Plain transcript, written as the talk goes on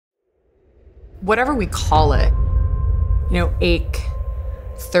whatever we call it, ache,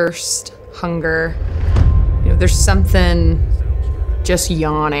 thirst, hunger, there's something just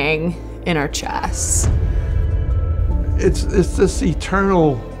yawning in our chests. It's this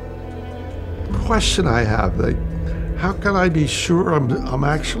eternal question I have, like, how can I be sure I'm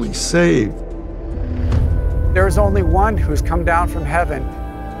actually saved? There is only one who's come down from heaven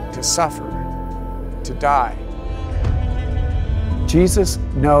to suffer, to die. Jesus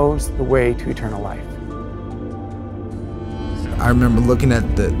knows the way to eternal life. I remember looking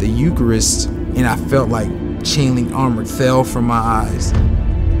at the Eucharist, and I felt like chain link armor fell from my eyes.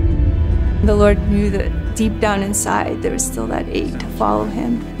 The Lord knew that deep down inside there was still that ache to follow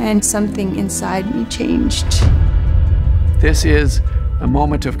him, and something inside me changed. This is a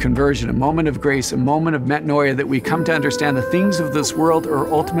moment of conversion, a moment of grace, a moment of metanoia, that we come to understand the things of this world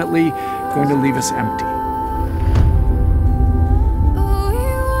are ultimately going to leave us empty.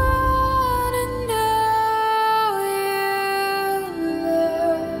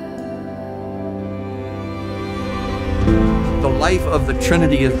 The life of the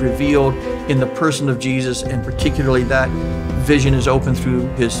Trinity is revealed in the person of Jesus, and particularly that vision is opened through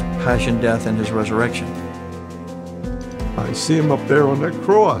his passion, death, and his resurrection. I see him up there on that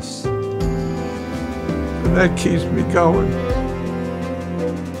cross, and that keeps me going.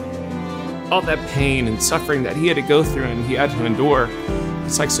 All that pain and suffering that he had to go through and he had to endure,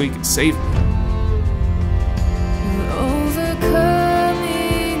 it's like so he could save me.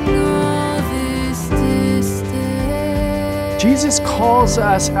 Jesus calls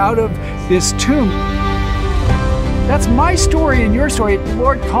us out of this tomb. That's my story and your story. The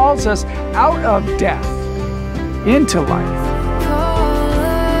Lord calls us out of death into life.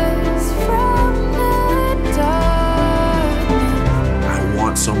 I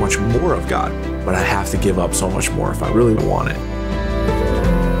want so much more of God, but I have to give up so much more if I really want it.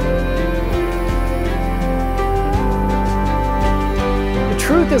 The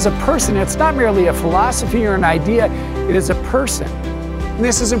truth is a person. It's not merely a philosophy or an idea. It is a person. And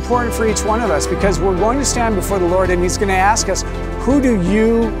this is important for each one of us, because we're going to stand before the Lord and he's going to ask us, who do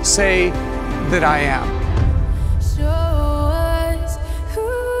you say that I am?